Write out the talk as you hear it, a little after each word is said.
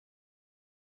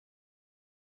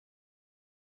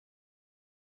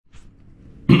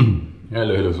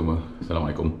Hello semua.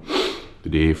 Assalamualaikum.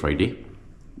 Today Friday,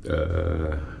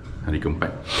 hari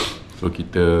keempat. So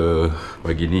kita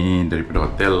pagi ni daripada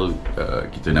hotel,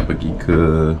 kita nak pergi ke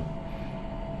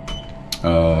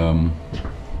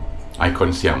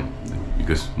Icon Siam,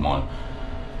 biggest mall.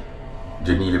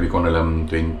 Journey lebih kurang dalam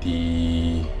 30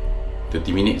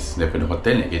 minutes daripada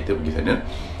hotel, naik kereta pergi sana.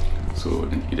 So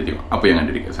nanti kita tengok apa yang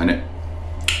ada dekat sana.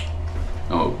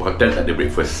 Hotel tak ada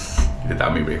breakfast, kita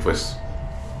tak ambil breakfast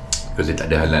because dia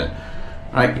tak ada halal.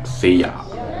 Alright, say ya.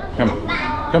 Come,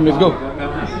 let's go.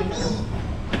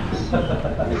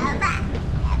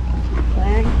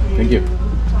 Thank you.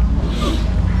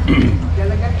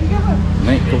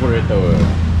 Naik ke Forever Tower.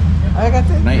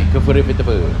 Naik ke Forever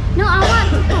Tower. No, I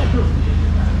want to go.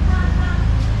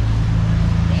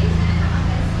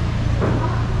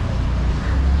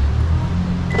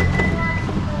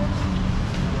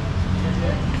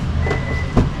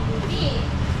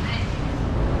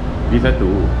 B1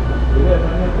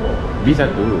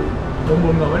 B1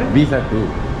 B1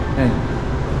 kan?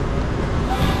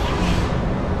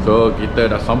 So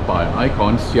kita dah sampai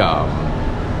Icon Siam.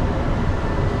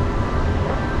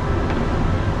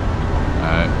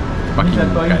 Parking kat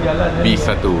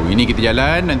B1. Ini kita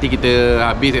jalan, nanti kita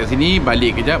habis kat sini,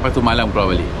 balik kejap, lepas tu malam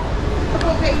keluar balik.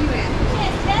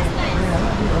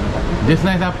 Just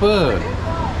nice apa?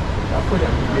 Apa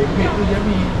dah? Bebek tu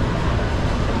Jami.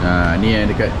 Ni yang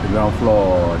dekat ground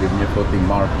floor, dia punya floating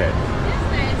market.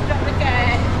 Drop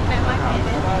dekat night market.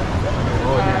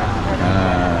 Oh ya.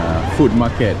 Food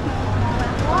market.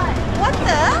 What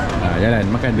the? Jalan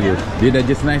makan dulu. Dia dah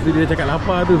just nice tu, dia dah cakap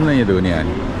lapar tu sebenarnya tu ni kan.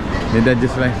 Dia dah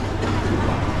just nice.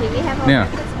 Ni ah.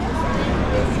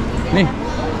 Ni.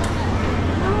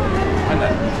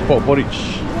 Pork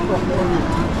porridge.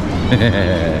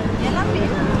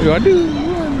 Ya ada.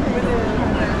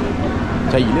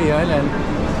 Carilah ya halal.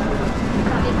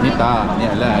 Ni tak, ni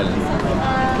halal.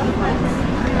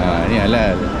 Ni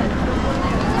halal.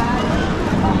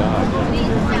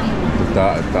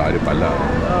 Tak ada pala.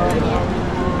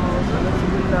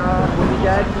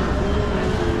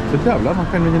 Sedap lah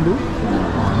makan macam tu.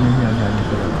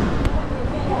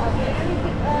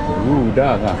 Ni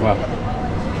dah lah. Wah.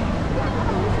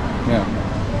 Ya.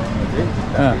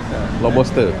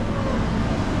 Lobster.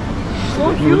 So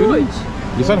huge.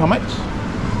 This one how much?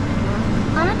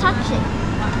 I'm gonna touch it.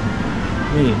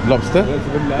 Ni lobster.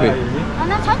 Wait. I'm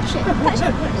gonna touch it. Touch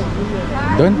it.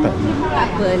 Don't touch. Tak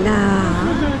apalah.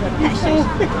 Touch it.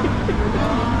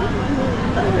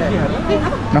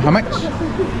 Now how much?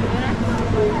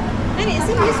 Nenek,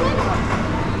 see this one?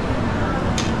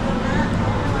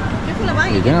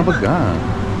 Jangan pegang.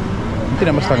 Nanti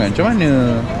nak masuk tangan macam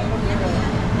mana?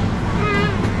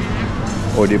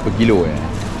 Oh, dia per kilo eh?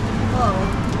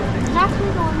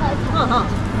 Exactly the one that's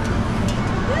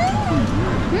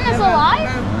it's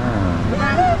alive?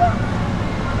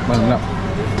 Mantap.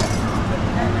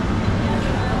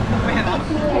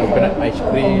 Coconut ice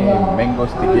cream, mango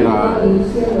sticky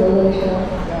rice.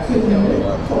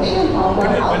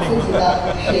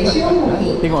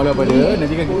 Tengoklah pada,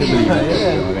 nanti kan kita beli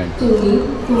kan.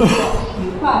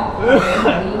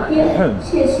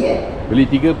 Beli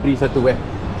 3 free 1 eh.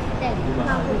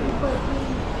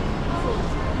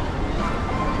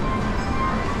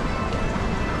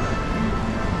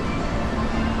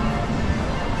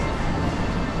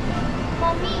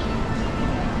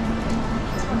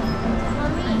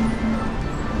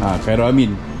 Khairul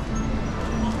Amin.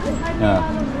 Nah,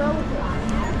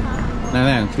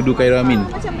 sudu Khairul Amin.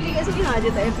 Macam beli kat sini aja,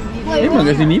 tak payah pergi. Memang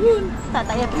kat sini pun. Tak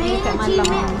payah pergi kat malam.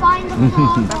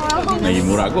 Lagi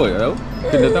murah kot, tak tahu.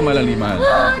 Kita datang malam lagi mahal.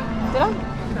 Betul lah.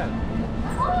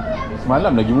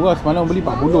 Semalam lagi murah, semalam beli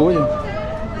 40 je.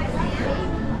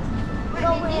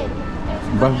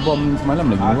 Bath bomb semalam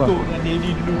lagi murah. Atuk dengan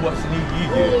Daddy dulu buat sendiri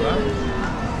je.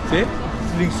 Say,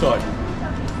 slingshot.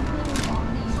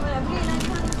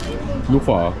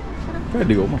 Lufa. Kan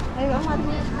ada kat rumah.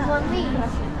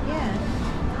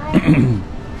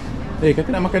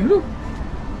 Kata nak makan dulu.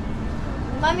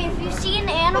 Mommy, if you see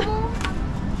an animal.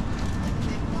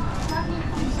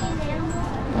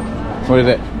 What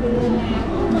is that?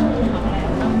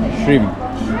 Shrimp.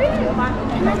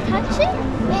 Can I touch it?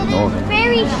 It is No.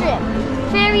 fairy shrimp.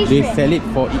 Fairy They shrimp. sell it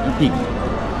for eating.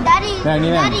 Daddy,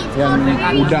 Ni Daddy, it's yang called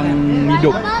fairy udang shrimp.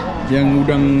 hidup. Yang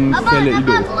udang salad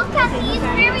hidup. Look at these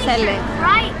fairy Salad. shrimp,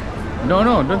 right? No,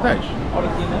 don't touch.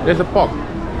 There's a pork.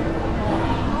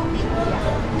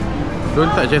 Don't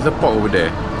touch, there's a pork over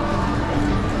there.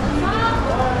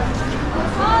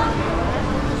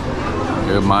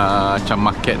 Dia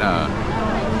macam market lah.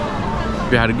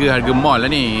 Tapi harga mall lah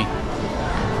ni.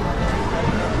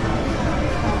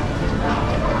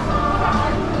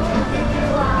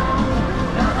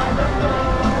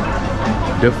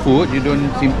 The food you don't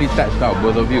simply touch now,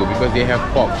 both of you, because they have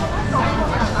pork.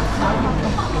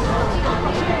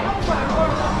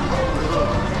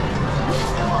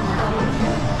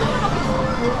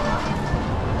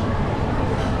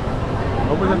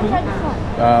 Apa satu ni?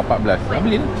 14.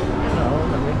 Beli lah.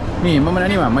 Ni, mama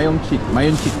nak ni mah, mayong cheese.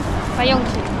 Payung.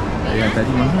 Yang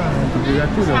tadi mahal,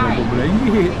 700 dah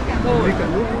RM12. Beli kat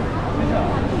luar.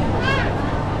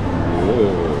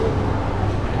 Oh.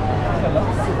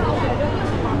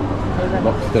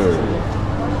 Lobster.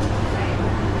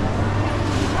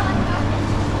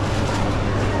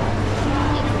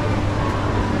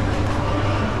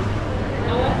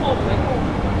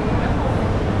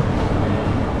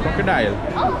 Crocodile.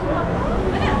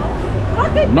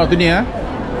 Not tu ni ah.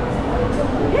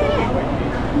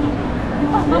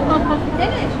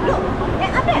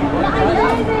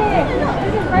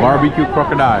 Barbecue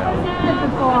crocodile.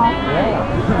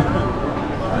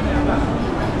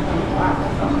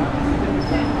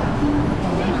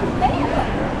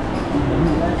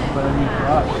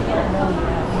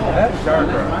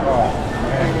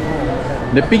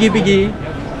 The piggy.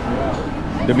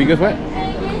 The biggest what?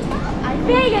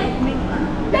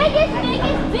 Biggest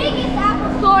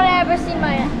Apple store I've ever seen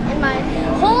in my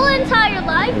whole entire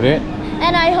life. Is it?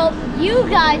 And I hope you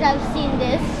guys have seen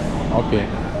this. Okay.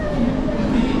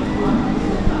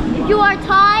 If you are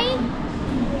Thai,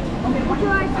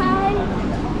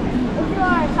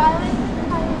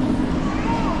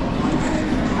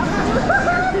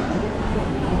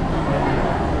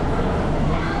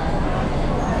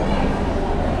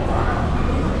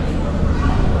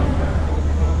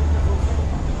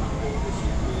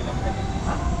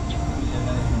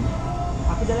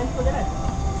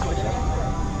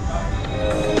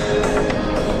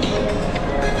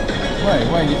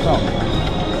 Why this song?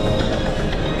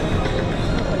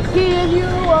 give you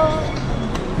all.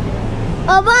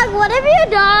 Oh, Bug, what have you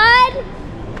done?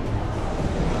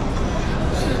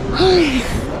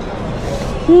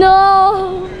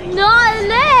 No, not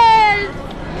this.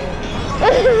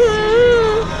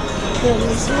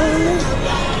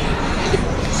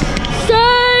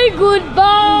 Say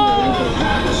goodbye.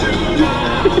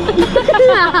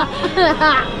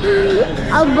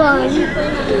 A bug.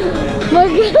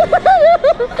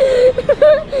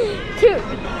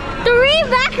 Three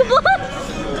backbones.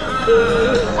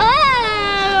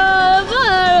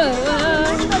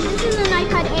 This is a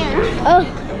nighttime air. Oh,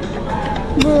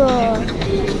 bro.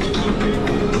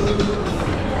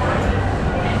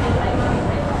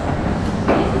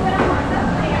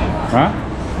 Hah?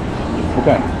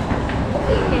 Bukan.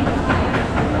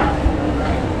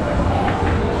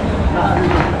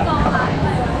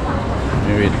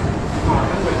 Wait.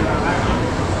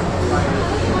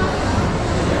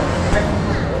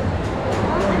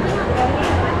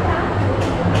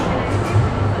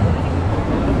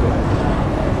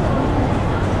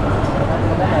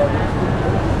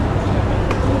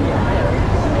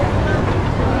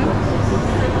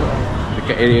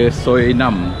 Dekat area Soi 6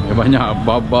 ada banyak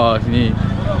baba sini.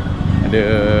 Ada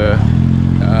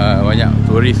banyak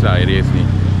turis lah area sini.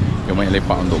 Yang banyak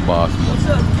lepak untuk bar semua.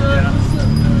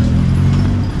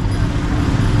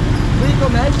 Where you go,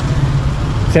 man?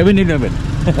 7-Eleven.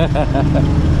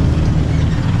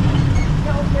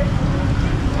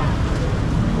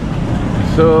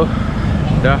 So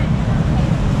dah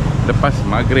lepas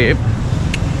maghrib,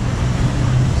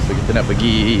 so kita nak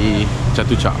pergi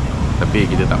Chatuchak, tapi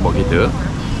kita tak bawa kereta.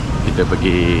 Kita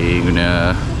pergi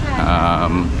guna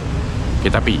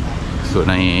kereta api. So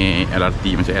naik LRT,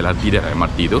 macam LRT dan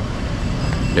MRT tu,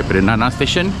 daripada Nana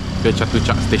Station ke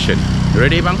Chatuchak Station.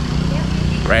 Ready bang?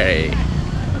 Yep. Ready.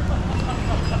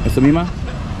 Mima?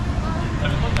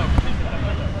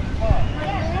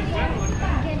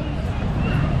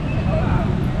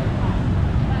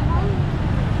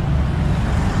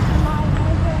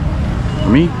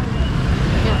 Mami?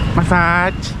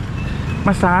 Massage.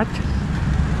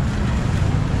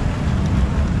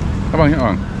 Abang,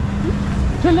 abang.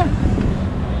 Jalan.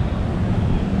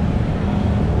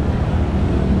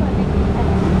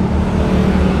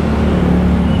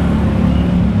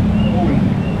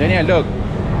 Daniel, look.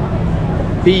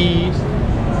 Peace.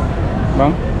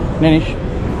 Bang, Danish.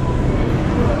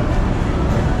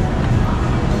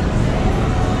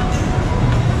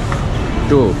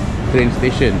 Tu, train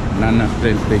station, Nana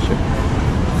train station.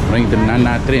 Orang itu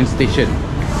Nana train station.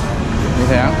 Ni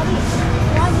sayang.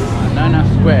 Nana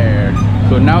Square.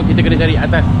 So now kita kena cari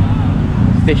atas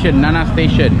station, Nana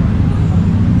Station.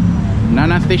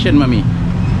 Nana Station, Mami.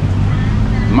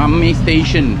 Mami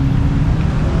Station.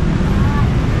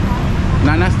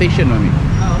 Nana Station, Mami.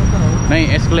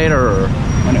 Naik escalator.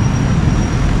 Mana?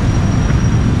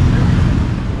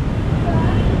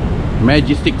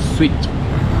 Majestic Suite.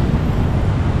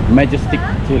 Majestic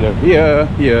Taylor.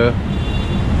 Here.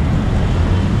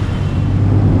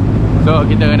 So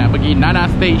kita nak pergi Nana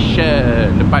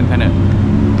Station depan sana.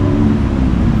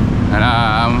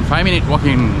 And 5 minutes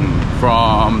walking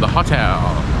from the hotel.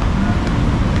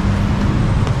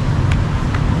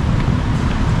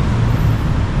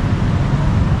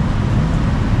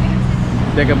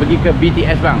 Kita akan pergi ke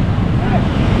BTS bang.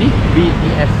 Ni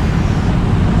BTS.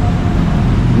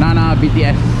 Nana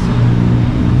BTS.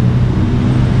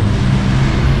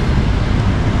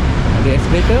 Ada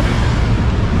escalator.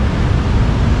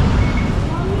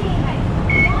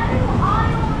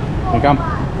 Okay, come.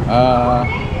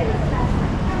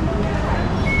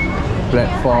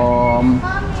 Platform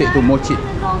Cik tu Mochit.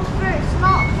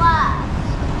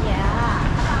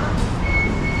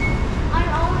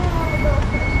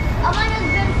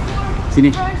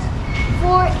 Sini.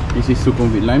 This is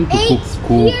Sukhumvit line to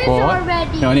Kukot.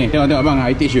 Tengok ni, tengok abang,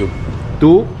 I teach you.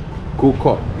 To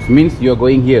Kukot means you are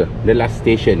going here, the last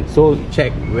station. So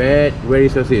check where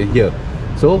is your station? Here.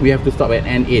 So we have to stop at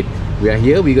N8. We are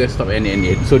here, we got to stop at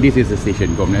N8. So this is the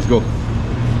station. Come, let's go.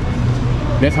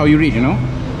 That's how you read, you know.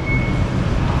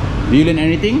 Do you learn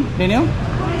anything, Daniel?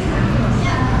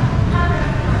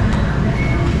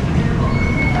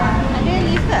 Ada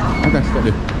lift ke? Atas tak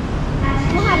ada.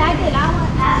 Mahal ada lah.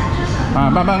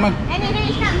 Bang.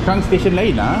 Sekarang station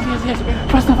lain lah. Yes.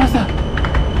 Faster.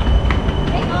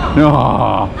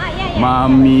 Oh,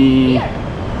 Mami.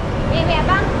 Wait,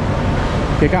 abang.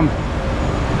 Okay, come.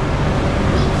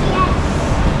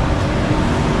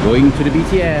 Going to the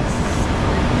BTS.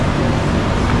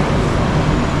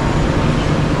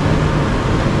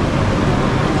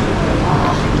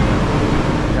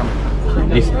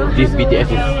 This BTS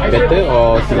is better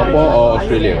or Singapore or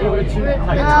Australia?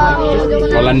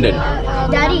 Or London?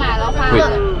 Daddy. Wait.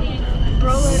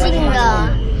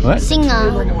 What?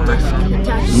 Singapore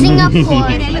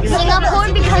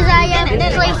because I have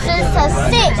places to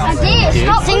sit.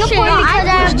 Singapore because I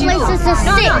have places to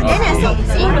sit.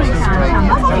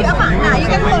 You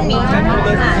can hold me.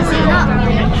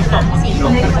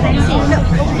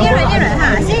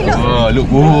 Oh, look.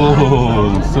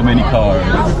 Whoa, so many cars.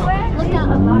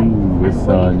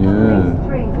 Besarnya.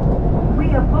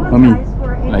 Mami,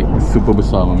 like super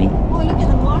besar, Mami.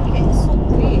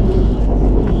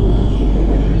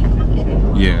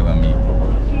 Yeah, Mami.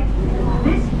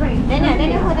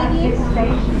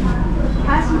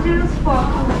 Passengers for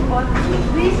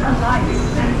please alight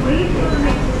and wait for the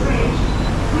next bridge.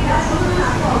 We are so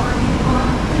sorry.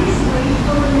 Please wait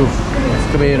for the next bridge.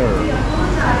 Excavator.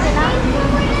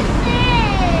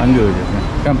 Tangga je.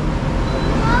 Come.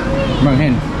 Bang,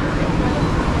 hand.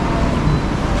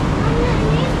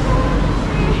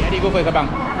 Adik go first, abang.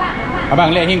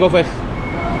 Abang, let him go first.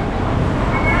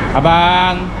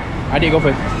 Abang, adik go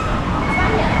first.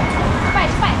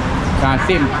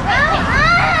 Same.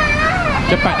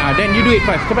 Cepat. Then you do it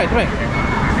first. Cepat.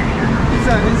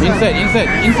 Insert.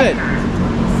 Yeah, inside.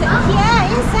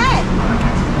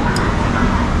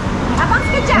 Abang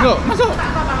sekejap. Masuk.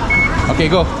 Okay,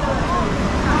 go.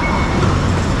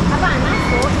 Abang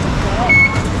masuk.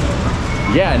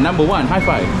 Yeah, number 1. High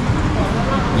five.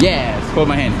 Yes, hold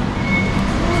my hand.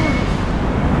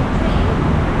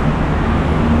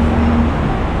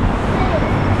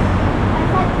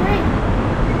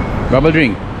 Bubble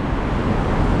drink.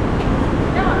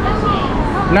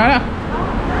 Nah.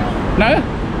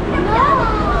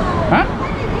 Huh?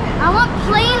 I want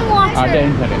plain water. Ada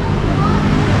inside it.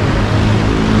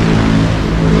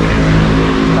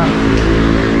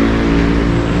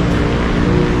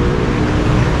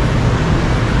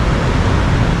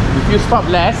 If you stop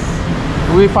less,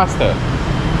 it will be faster.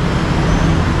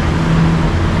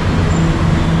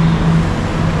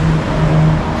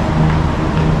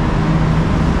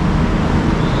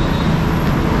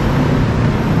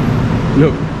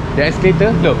 Look, the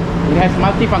escalator, look, it has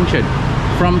multi-function.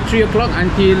 From 3 o'clock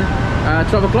until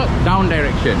 12 o'clock, down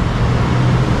direction.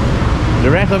 The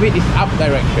rest of it is up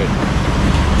direction.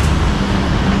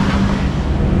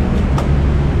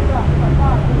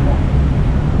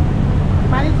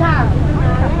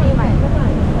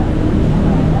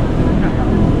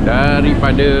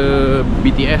 Daripada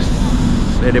BTS,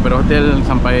 daripada hotel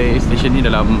sampai stesen ni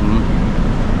dalam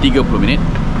 30 minit.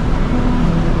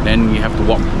 Then we have to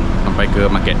walk sampai ke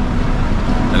market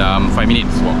dalam 5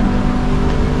 minutes walk.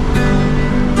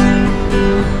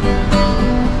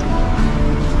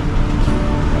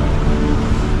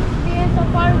 So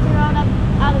far, 0 out of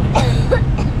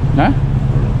 10. Huh?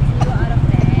 0 out of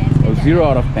 10. Oh, 0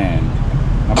 out of 10.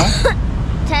 Apa?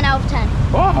 10 out of 10.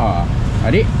 Wah,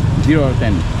 adik 0 out of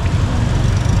 10.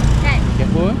 10. Okay.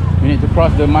 apa. We need to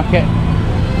cross the market.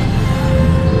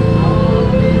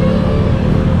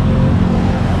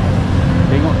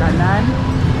 Tengok kanan,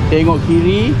 tengok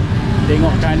kiri,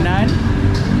 tengok kanan.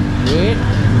 Wait.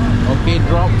 Okay,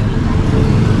 drop.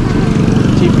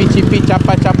 Cipi-cipi,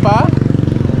 capa-capa.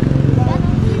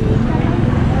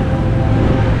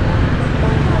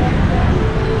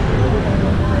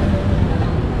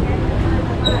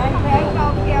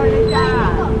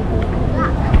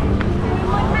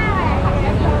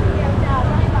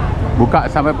 Buka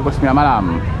sampai pukul 9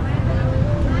 malam.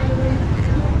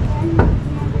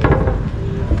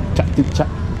 Chatuchak.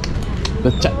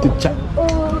 Chatuchak.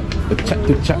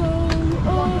 Chatuchak.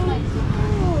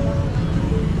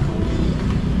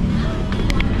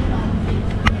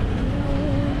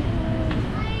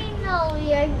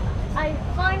 I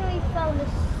finally found the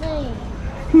sea.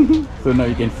 So now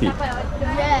you can see.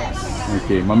 Yes.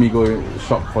 Okay, mommy go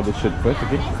shop for the shirt first,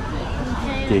 okay?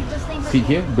 Okay, sit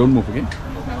here, don't move, okay?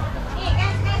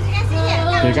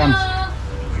 Here comes.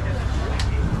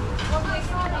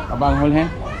 Abang, hold hand.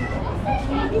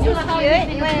 This is cute.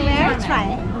 You want to wear it?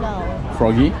 Try it. No.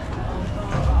 Froggy.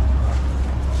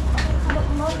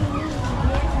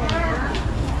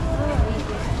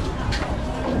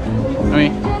 Mami.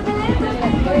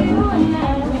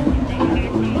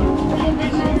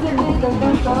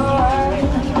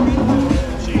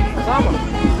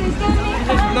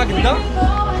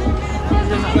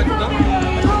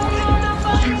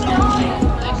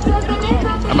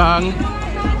 Abang,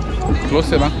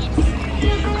 closer bang.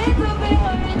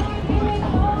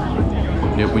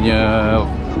 Dia punya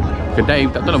kedai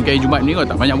tak tahu lah, mungkin hari Jumaat ni kau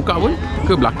tak banyak buka pun.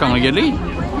 Ke belakang lagi ada.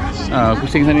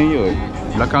 Pusing sana je.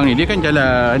 Belakang ni dia kan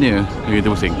jalan ni.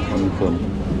 Kita pusing.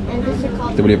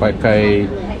 Kita boleh pakai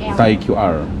Thai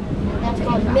QR. That's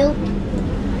called milk.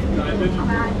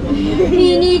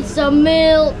 He needs some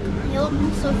milk. Milk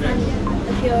is so funny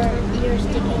if your ears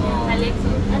sticking out. I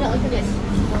don't look at this.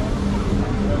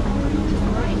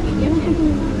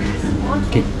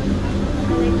 Okay.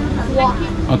 What?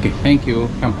 Okay, thank you.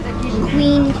 Come.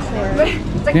 Queen fur.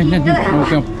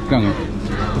 Come.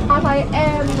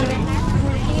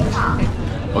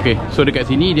 Okay, so dekat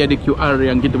sini dia ada QR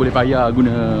yang kita boleh bayar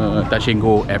guna Touch 'n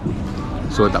Go app.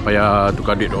 So tak payah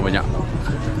tukar duit banyak.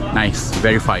 Nice,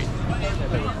 verified.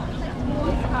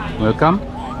 Welcome.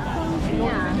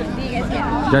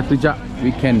 Chatuchak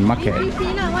Weekend Market.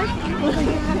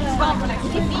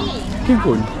 Okay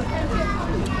pun.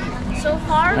 So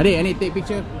far? Adik, I need take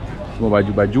picture. Semua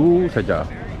baju-baju saja.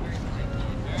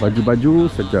 Baju-baju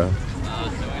saja.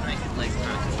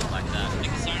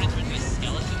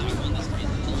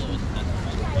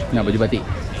 Nak baju batik.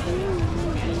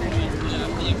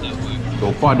 So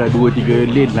far dah 2-3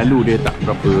 lane lalu dia tak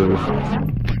berapa,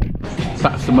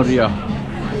 tak semeriah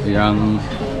yang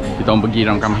kita orang pergi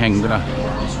dalam Kamheng tu lah.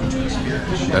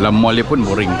 Dalam mall dia pun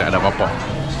boring, tak ada apa-apa.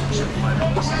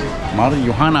 Mari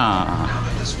Yohana.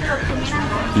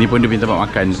 Ini pun dia punya tempat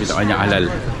makan, tapi tak banyak halal.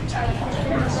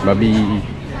 Babi,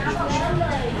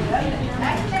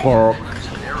 pork,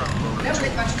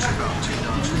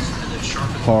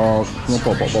 semua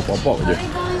pop je.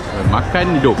 Makan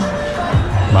hidup.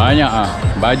 Banyak ah.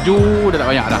 Baju dah tak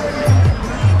banyak dah.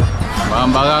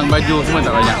 Barang-barang baju semua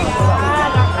tak banyak.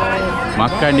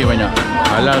 Makan dia banyak.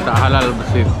 Halal tak halal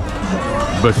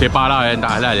bersepah lah yang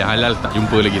tak halal. Yang halal tak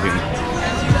jumpa lagi sini.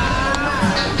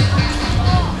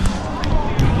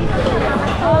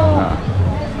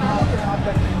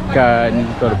 Ikan,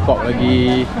 tu ada pork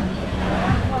lagi.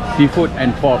 Seafood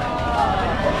and pork.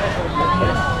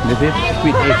 This is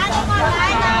squid egg.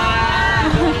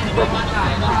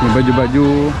 Ni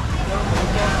baju-baju.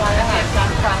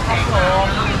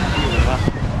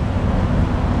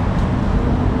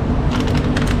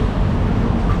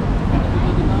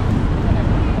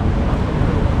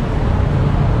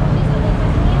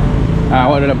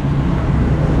 Awak dalam.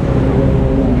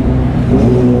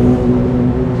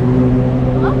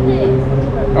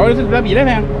 Awak dah sudah habis lah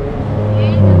sayang.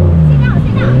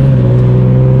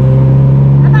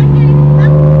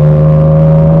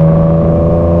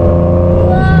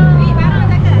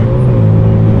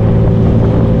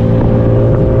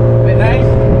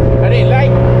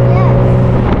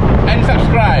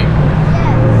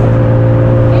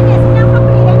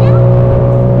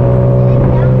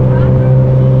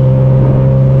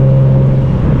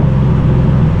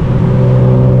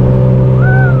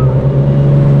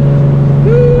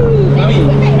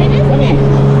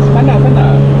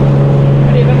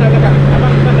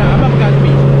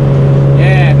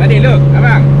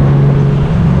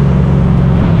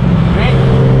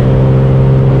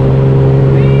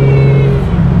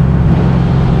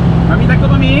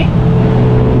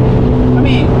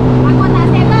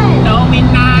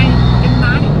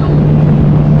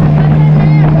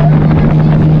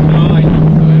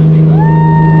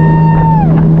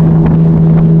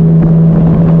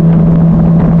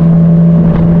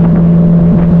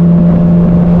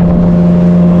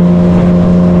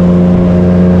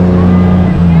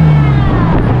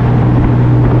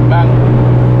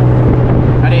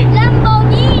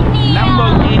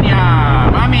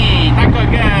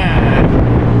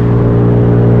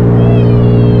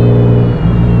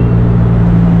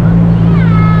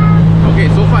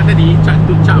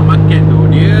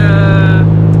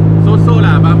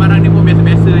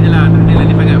 biasa-biasa je lah, tak ada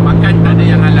lain sangat. Makan tak ada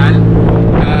yang halal.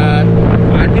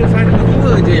 Ada satu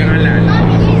dua je yang halal.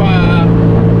 Sebab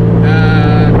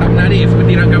tak menarik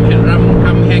seperti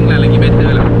Ramkam Heng lah, lagi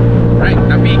better lah. Right,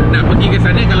 tapi nak pergi ke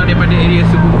sana kalau daripada area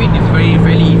Sukhumvit, it's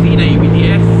fairly easy. Naik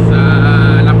BTS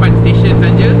 8 stesen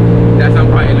saja dah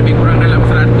sampai, lebih kurang dalam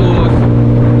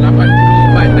 180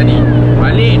 baht tadi.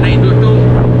 Balik naik tuk-tuk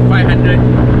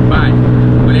 500 baht.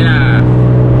 Boleh lah.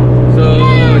 So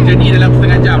journey dalam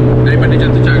setengah jam daripada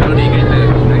Chatuchak kalau naik kereta.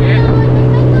 Okay,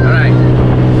 alright.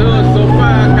 So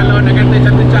far kalau nak kata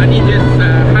Chatuchak ni just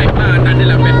hype lah, tak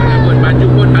adalah best sangat pun. Baju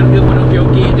pun, harga pun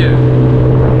okey-okey je.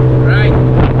 Right.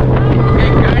 Okay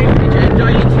guys, did you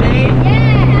enjoy it today?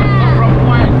 Yeah. From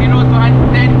 0 to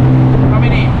 110, how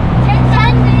many?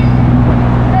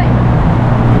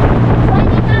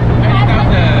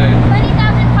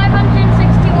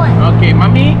 20,561. Okay,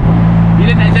 Mami,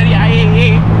 bila nak cari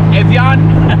air Evian?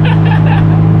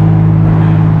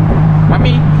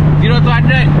 Mami, 0 to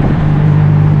 100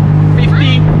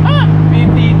 50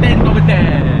 50, 10 over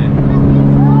 10.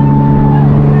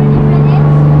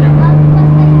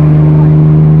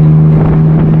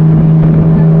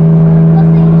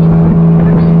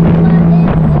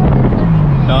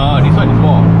 No, this one is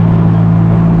more.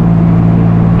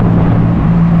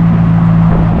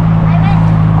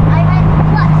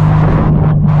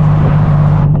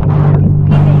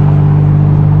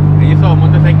 When you saw a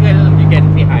motorcycle, you can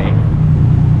say hi.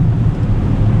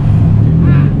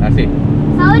 Asik.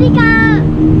 Sawadika.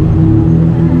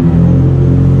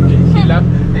 Silap.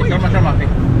 Sama-sama.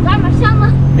 Sama-sama.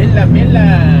 Mela.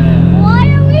 Why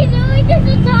are we doing this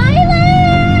in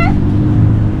Thailand?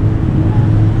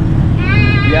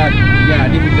 Yeah,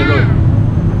 this is the road.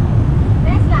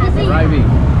 Driving.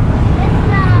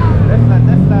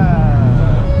 Tesla.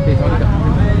 Say Sawadika.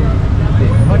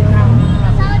 Say Sawadika.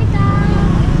 Sawadika.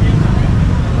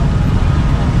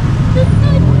 Say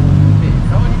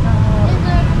Sawadika.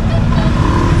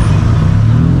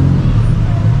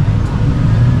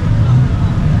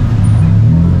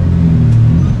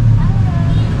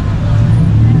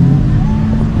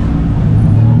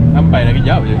 Sampai lagi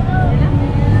jauh je.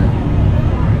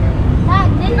 That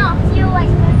did not feel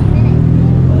like 30 minutes.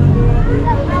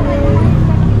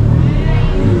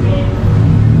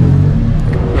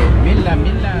 Mila.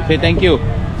 Say thank you.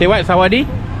 Say what, Sawadi?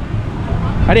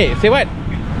 Adik, say what?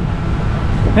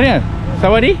 Daniel,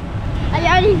 Sawadi? I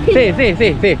already did.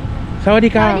 Say.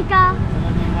 Sawadika.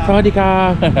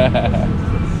 Sawadika.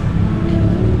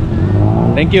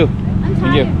 Thank you. I'm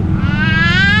Thank you. tired.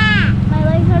 My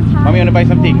legs are tired. Mami want to buy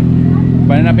something.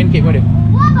 Banana pancake for dia.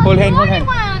 Hold hand.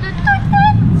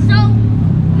 So,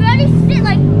 you already sit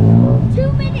like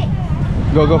 2 minutes.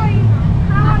 Go.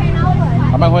 Half an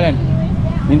hour. Abang hold hand.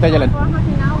 Minta jalan. For half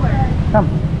an hour. Come.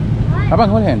 Abang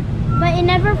hold hand. But it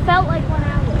never felt like 1 hour.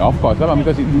 Of course, abang,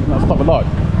 because it does not stop a lot.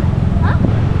 Huh?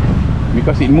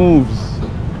 Because it moves.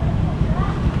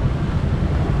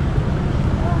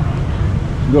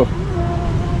 Go.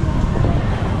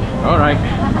 Alright.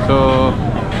 So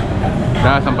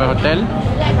dah sampai hotel.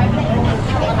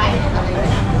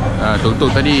 Tuk-tuk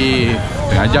tadi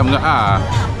setengah jam ke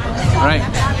Alright.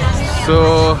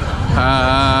 So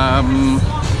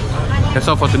that's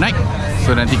all for tonight.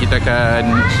 So nanti kita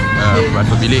akan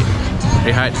masuk bilik,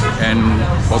 rehat, and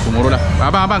for tomorrow lah.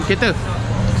 Abang kereta.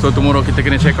 So tomorrow kita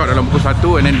kena check out dalam pukul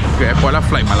 1 and then ke airport lah,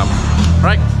 flight malam.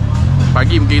 Alright.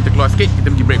 Pagi mungkin kita keluar sikit, kita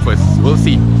pergi breakfast. We'll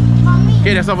see.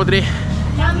 Okay, that's all for today.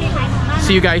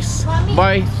 See you guys.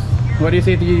 Bye. What do you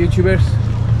say to your YouTubers?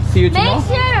 See you tomorrow. Make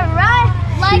sure to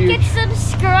like and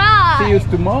subscribe. See you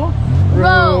tomorrow.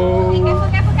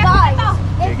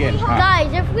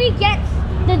 Guys, if we get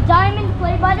the diamond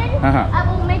play button, I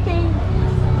will make a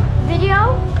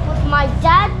video with my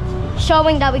dad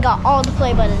showing that we got all the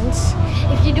play buttons.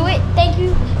 If you do it, thank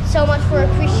you so much for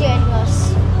appreciating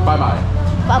us. Bye bye.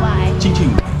 Bye bye. Ching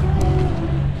ching.